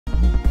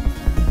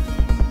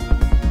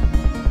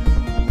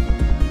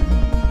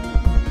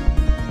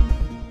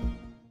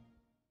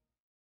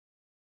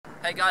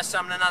Hey guys,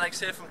 Sam and Alex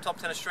here from Top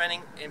Tennis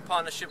Training in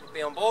partnership with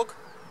Beyond Borg.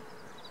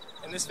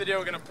 In this video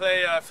we're going to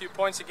play a few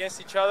points against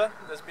each other.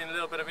 There's been a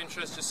little bit of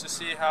interest just to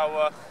see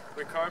how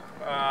we cope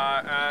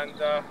and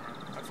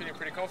I'm feeling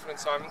pretty confident,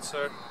 Simon,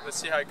 so let's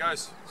see how it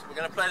goes. So we're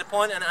going to play the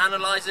point and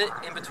analyse it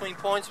in between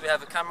points. We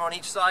have a camera on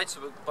each side,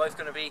 so we're both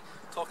going to be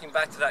talking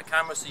back to that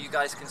camera so you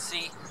guys can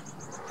see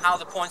how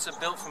the points are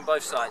built from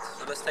both sides.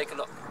 So let's take a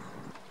look.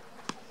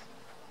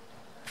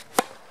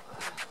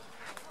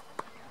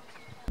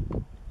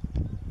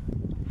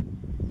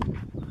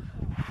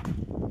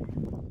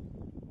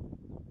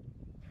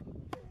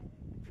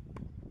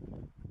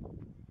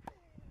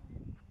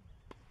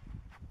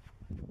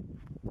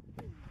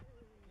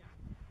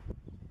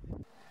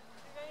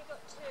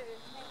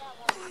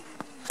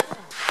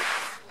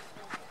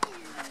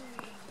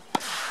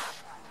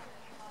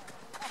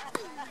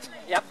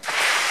 Yep.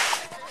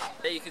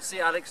 There you can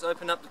see Alex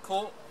open up the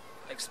court,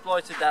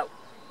 exploited that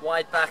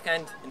wide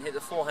backhand and hit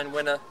the forehand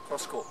winner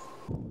cross court.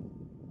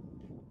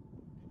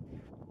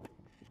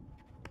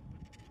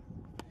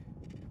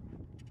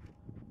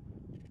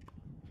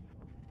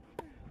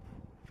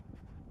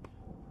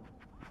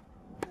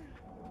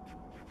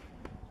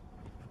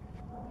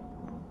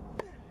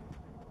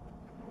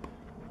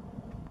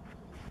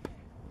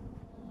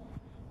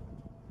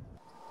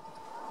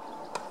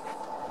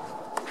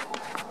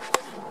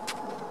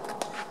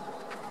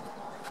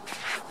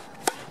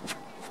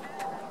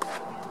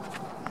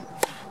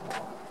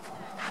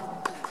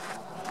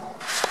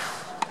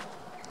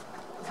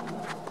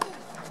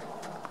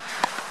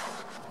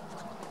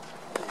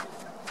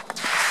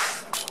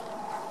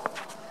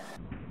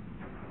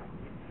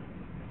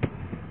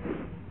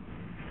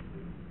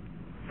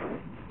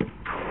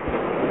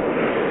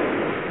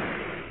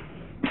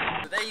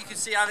 There you can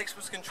see Alex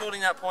was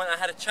controlling that point. I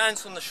had a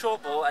chance on the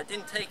short ball, I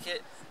didn't take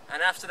it,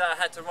 and after that I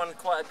had to run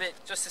quite a bit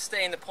just to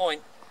stay in the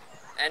point.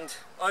 And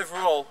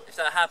overall, if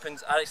that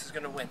happens, Alex is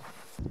going to win.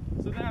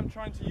 So there I'm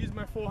trying to use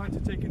my forehand to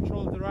take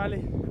control of the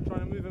rally,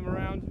 trying to move him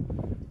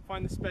around,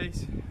 find the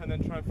space, and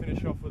then try and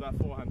finish off with that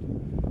forehand.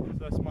 So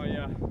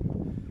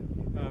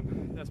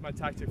that's my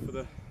tactic for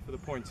the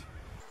point.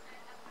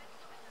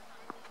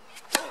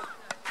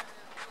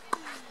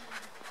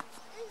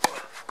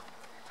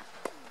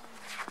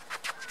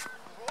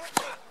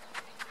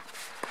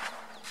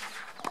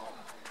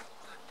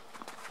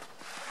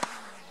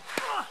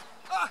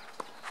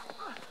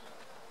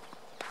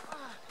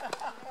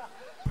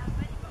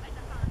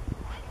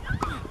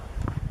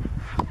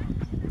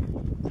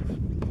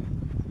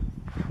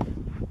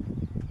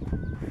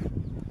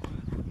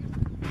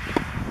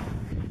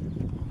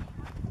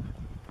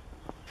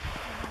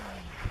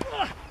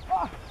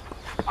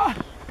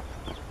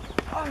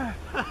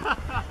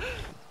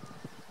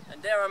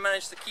 And there I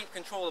managed to keep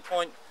control of the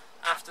point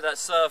after that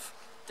serve,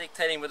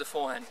 dictating with the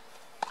forehand.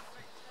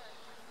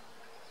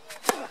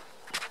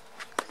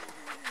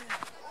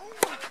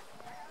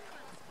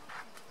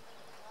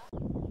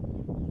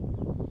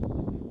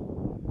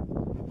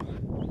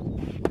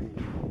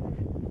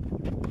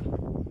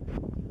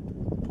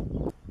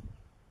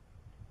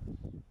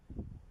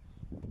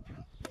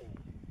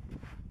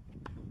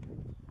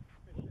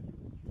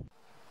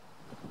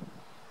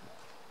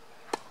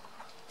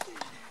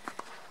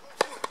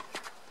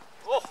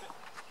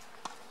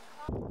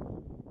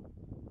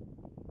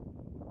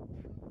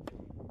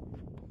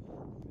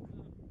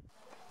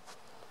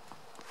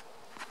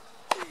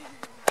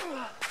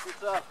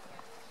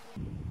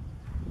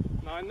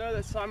 Now I know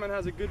that Simon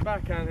has a good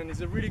backhand and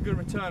he's a really good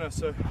returner,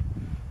 so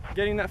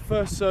getting that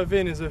first serve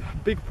in is a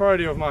big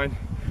priority of mine,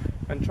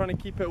 and trying to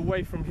keep it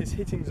away from his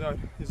hitting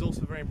zone is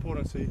also very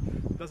important so he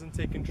doesn't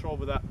take control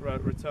of that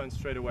return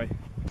straight away.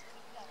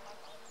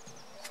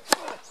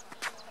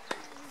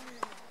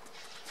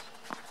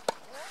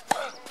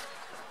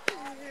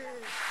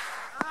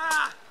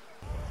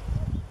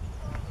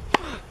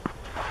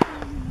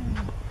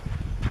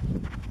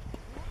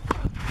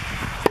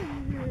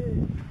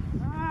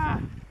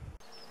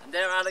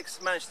 There Alex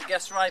managed to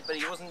guess right, but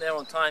he wasn't there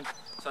on time,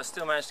 so I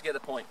still managed to get the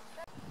point.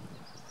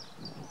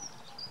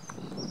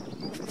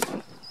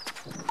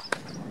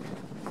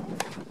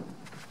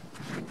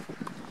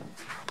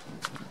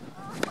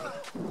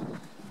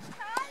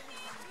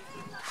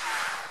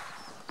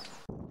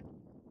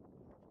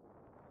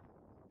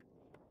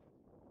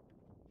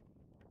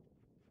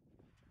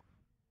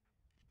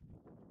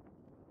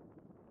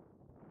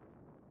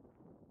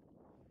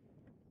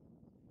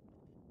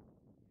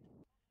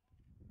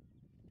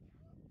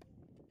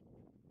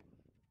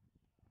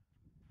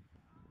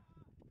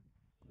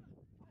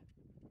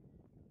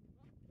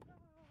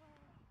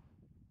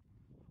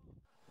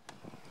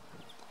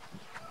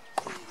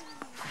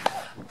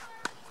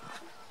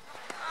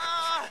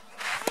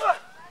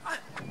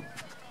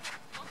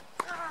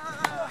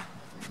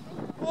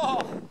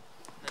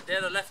 There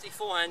the lefty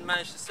forehand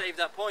managed to save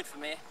that point for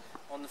me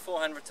on the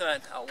forehand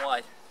return out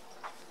wide.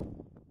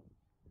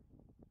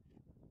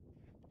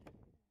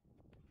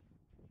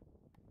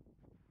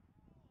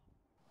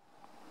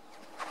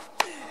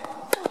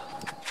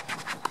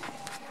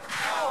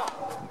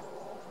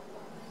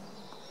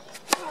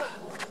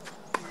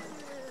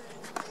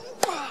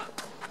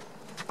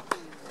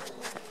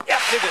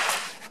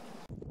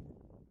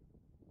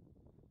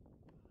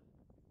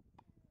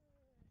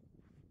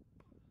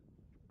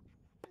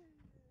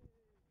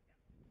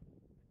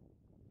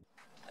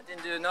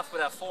 didn't do enough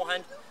with our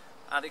forehand.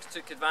 Alex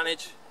took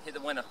advantage, hit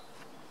the winner.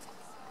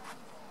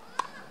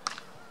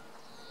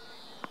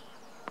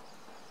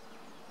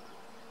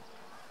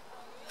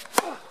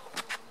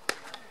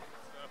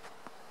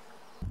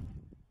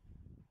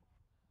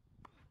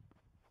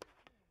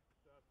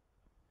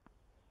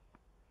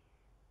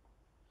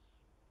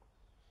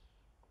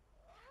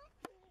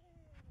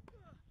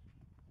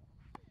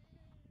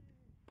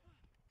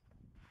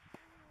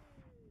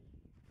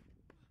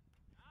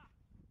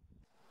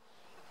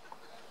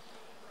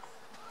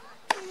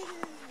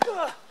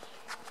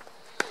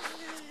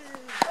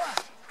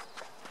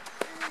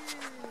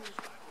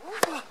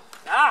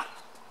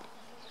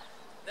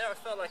 There I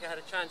felt like I had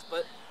a chance,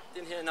 but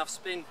didn't hit enough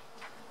spin,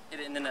 hit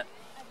it in the net.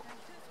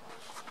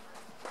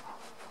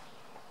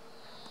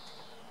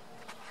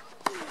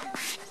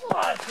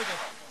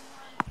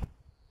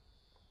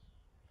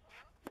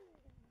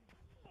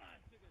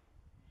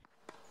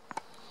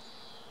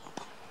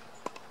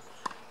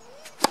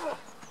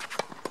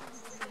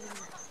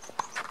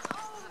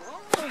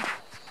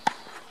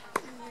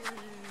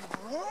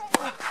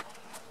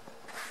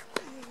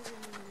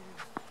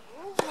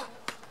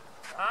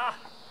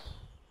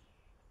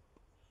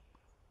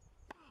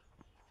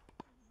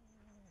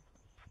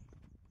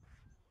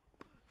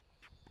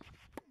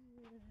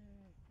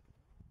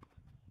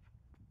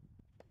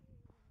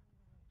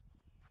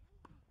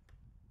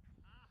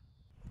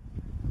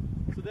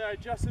 So there I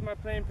adjusted my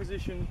playing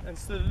position and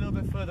stood a little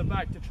bit further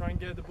back to try and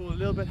get the ball a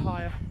little bit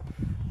higher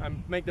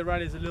and make the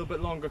rallies a little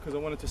bit longer, because I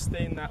wanted to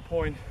stay in that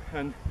point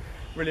and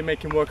really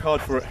make him work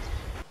hard for it.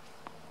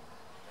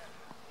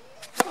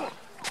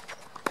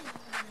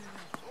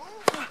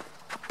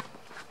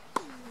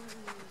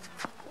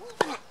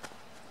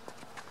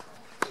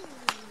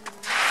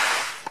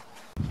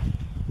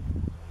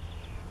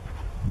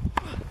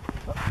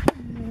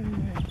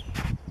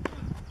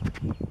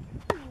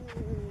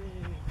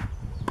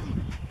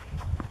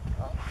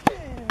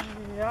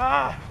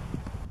 Ah!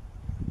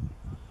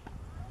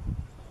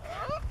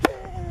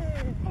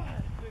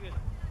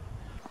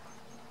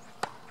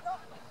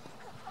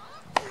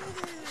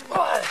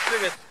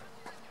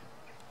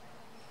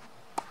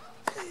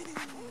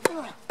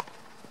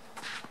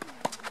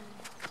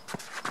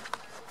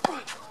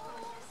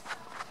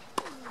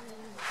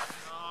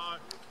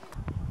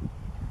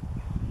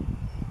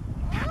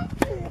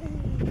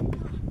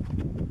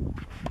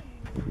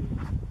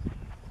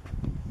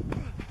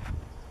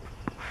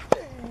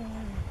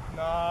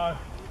 No.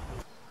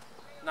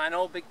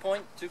 9-0, big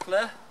point, too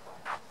clear.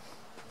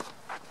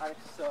 Alex,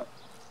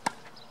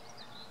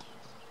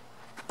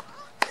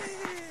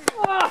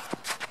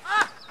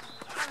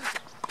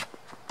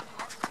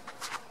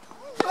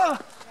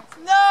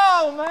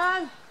 no,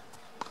 man!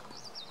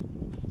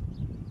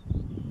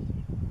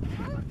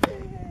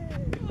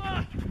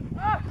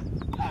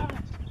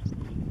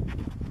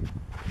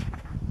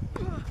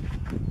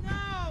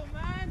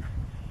 No, man!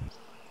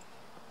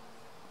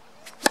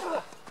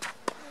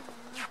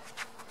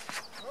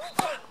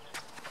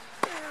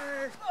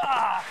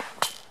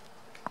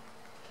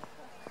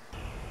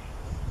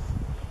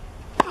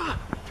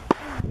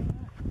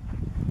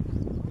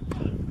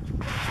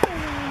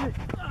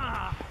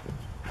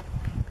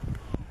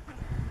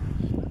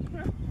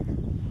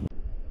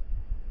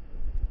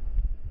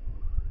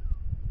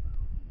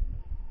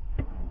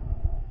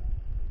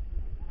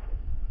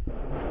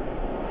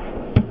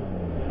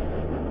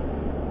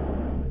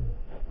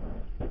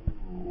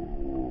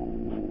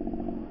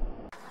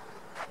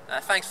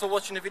 Thanks for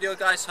watching the video,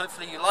 guys.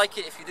 Hopefully you like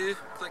it. If you do,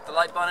 click the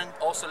like button.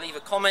 Also leave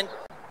a comment.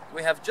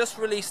 We have just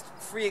released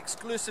 3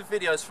 exclusive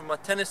videos from our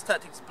Tennis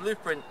Tactics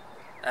Blueprint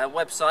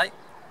website,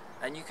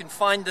 and you can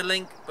find the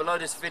link below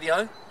this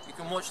video. You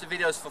can watch the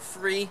videos for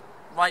free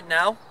right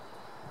now.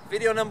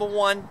 Video number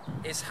 1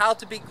 is how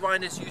to beat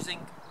grinders using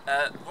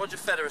Roger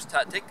Federer's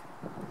tactic.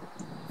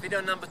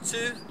 Video number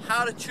 2,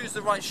 how to choose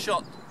the right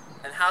shot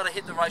and how to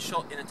hit the right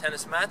shot in a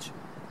tennis match.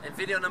 And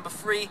video number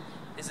 3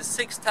 is the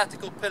 6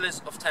 tactical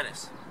pillars of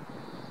tennis.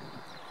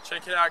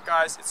 Check it out,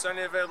 guys. It's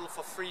only available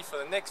for free for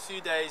the next few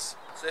days.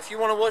 So if you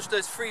want to watch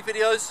those free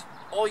videos,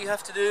 all you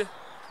have to do,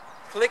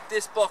 click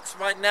this box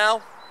right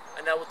now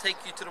and that will take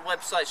you to the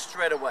website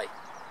straight away.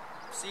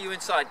 See you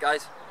inside,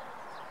 guys.